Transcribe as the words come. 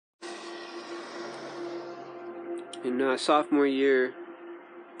In sophomore year,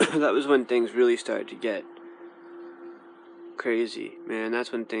 that was when things really started to get crazy, man.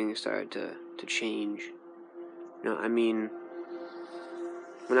 That's when things started to change. I mean,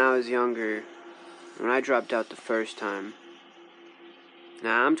 when I was younger, when I dropped out the first time,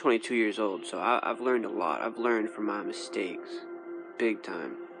 now I'm 22 years old, so I've learned a lot. I've learned from my mistakes, big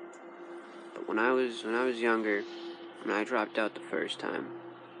time. But when I was younger, when I dropped out the first time,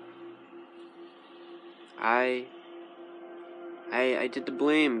 I did the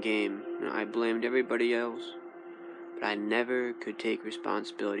blame game. I blamed everybody else, but I never could take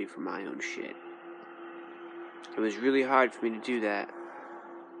responsibility for my own shit. It was really hard for me to do that,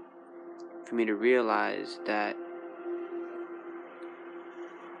 for me to realize that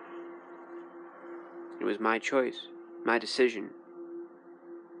it was my choice, my decision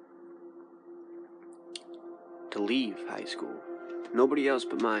to leave high school. Nobody else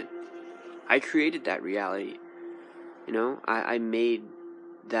but mine. I created that reality. I made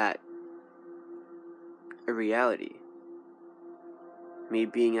that a reality. Me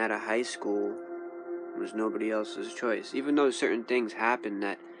being out of high school was nobody else's choice. Even though certain things happened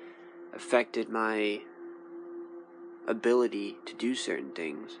that affected my ability to do certain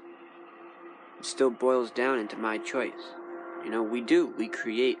things, it still boils down into my choice. We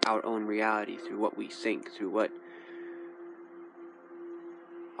create our own reality through what we think, through what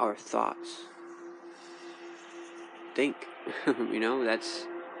our thoughts think.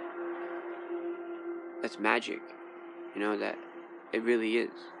 That's magic. That it really is.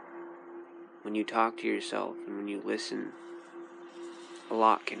 When you talk to yourself and when you listen, a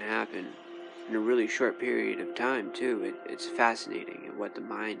lot can happen in a really short period of time too. It's fascinating at what the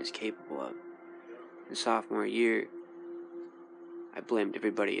mind is capable of. In sophomore year, I blamed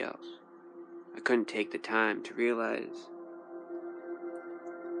everybody else. I couldn't take the time to realize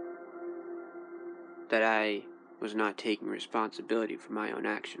that I was not taking responsibility for my own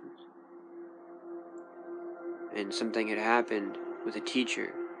actions. And something had happened with a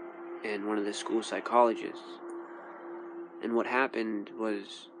teacher and one of the school psychologists. And what happened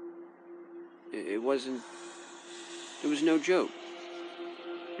was, it was no joke.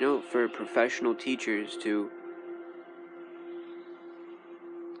 For professional teachers to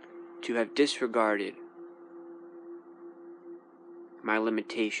have disregarded my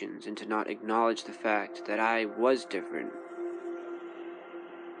limitations and to not acknowledge the fact that I was different,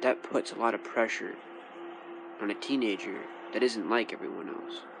 that puts a lot of pressure on a teenager that isn't like everyone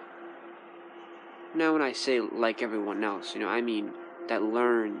else. Now, when I say like everyone else, I mean that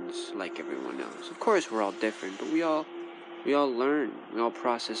learns like everyone else. Of course, we're all different, but we all learn. We all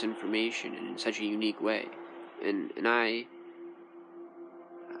process information in such a unique way. And I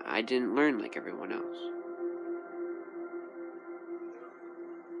didn't learn like everyone else.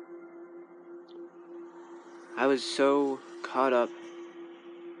 I was so caught up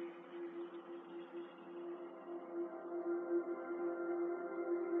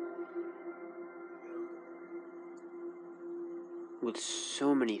with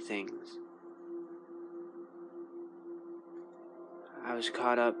so many things. I was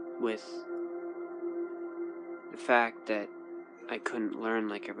caught up with the fact that I couldn't learn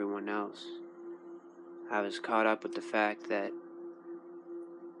like everyone else. I was caught up with the fact that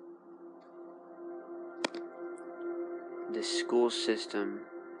the school system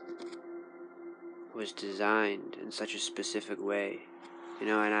was designed in such a specific way,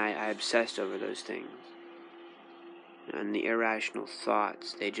 and I obsessed over those things. And the irrational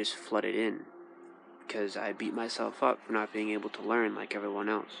thoughts, they just flooded in, because I beat myself up for not being able to learn like everyone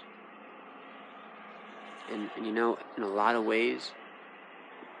else. And in a lot of ways,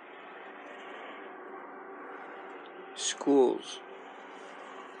 schools,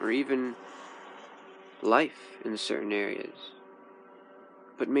 or even life in certain areas,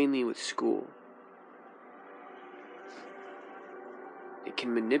 but mainly with school, it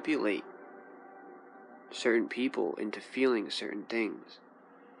can manipulate certain people into feeling certain things.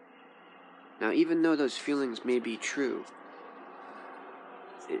 Now, even though those feelings may be true,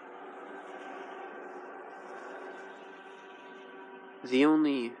 the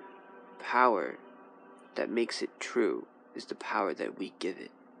only power that makes it true is the power that we give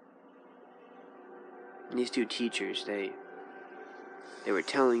it. And these two teachers, they were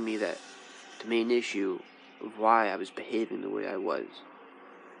telling me that the main issue of why I was behaving the way I was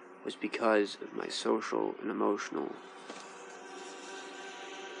because of my social and emotional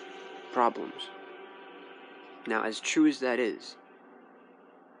problems. Now, as true as that is,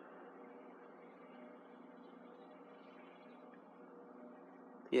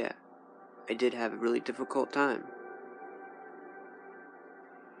 yeah, I did have a really difficult time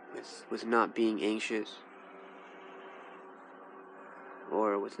with not being anxious,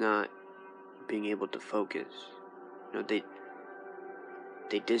 with not being able to focus. They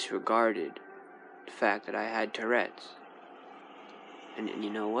disregarded the fact that I had Tourette's. And you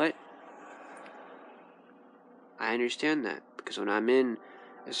know what? I understand that, because when I'm in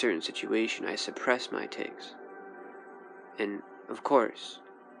a certain situation, I suppress my tics. And, of course,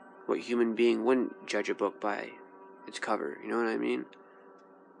 what human being wouldn't judge a book by its cover, you know what I mean?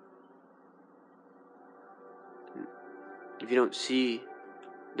 If you don't see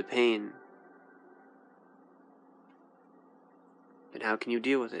the pain, then how can you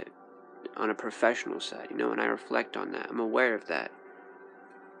deal with it on a professional side? And I reflect on that. I'm aware of that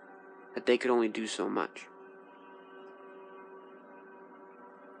they could only do so much.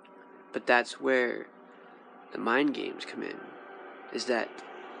 But that's where the mind games come in, is that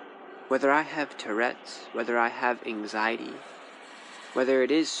whether I have Tourette's, whether I have anxiety, whether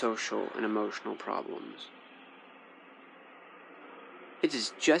it is social and emotional problems, it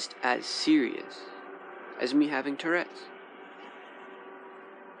is just as serious as me having Tourette's.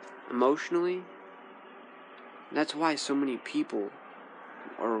 Emotionally, that's why so many people,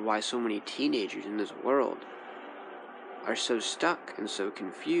 or why so many teenagers in this world are so stuck and so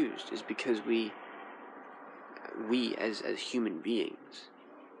confused, is because we as human beings,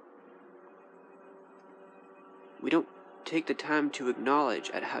 we don't take the time to acknowledge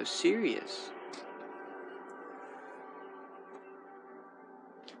at how serious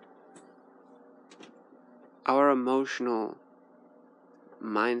our emotional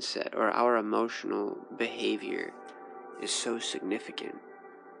mindset or our emotional behavior is so significant,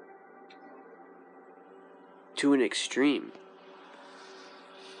 to an extreme.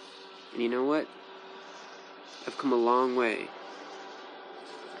 And you know what? I've come a long way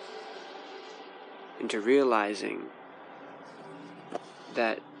into realizing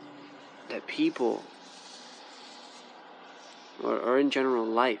that people, or in general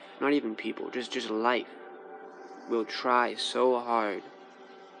life, not even people, just life, will try so hard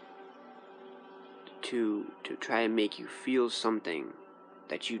to try and make you feel something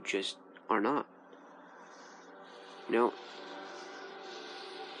that you just are not.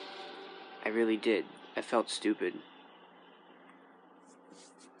 I really did. I felt stupid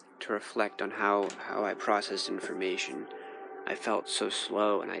to reflect on how I processed information. I felt so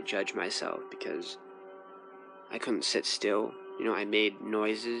slow, and I judged myself because I couldn't sit still. I made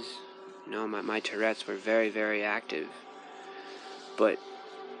noises. My Tourette's were very, very active, but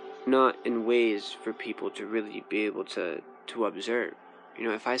not in ways for people to really be able to observe.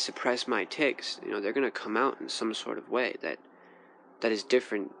 If I suppress my tics, they're going to come out in some sort of way that is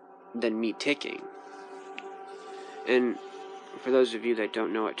different than me ticking. And for those of you that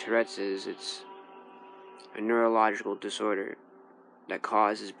don't know what Tourette's is, it's a neurological disorder that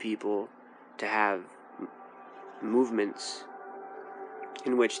causes people to have movements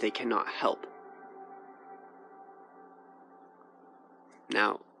in which they cannot help.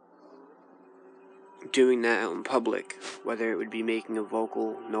 Now, doing that out in public, whether it would be making a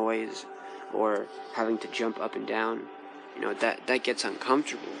vocal noise or having to jump up and down, that gets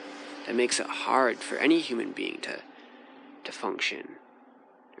uncomfortable. That makes it hard for any human being to function,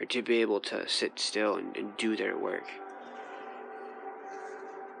 or to be able to sit still and do their work.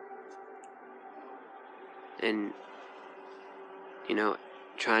 And,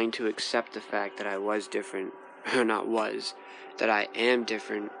 trying to accept the fact that I was different, or that I am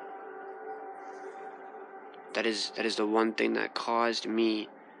different, that is the one thing that caused me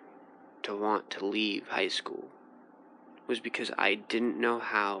to want to leave high school, was because I didn't know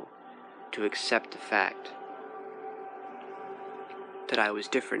how to accept the fact that I was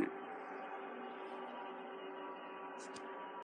different.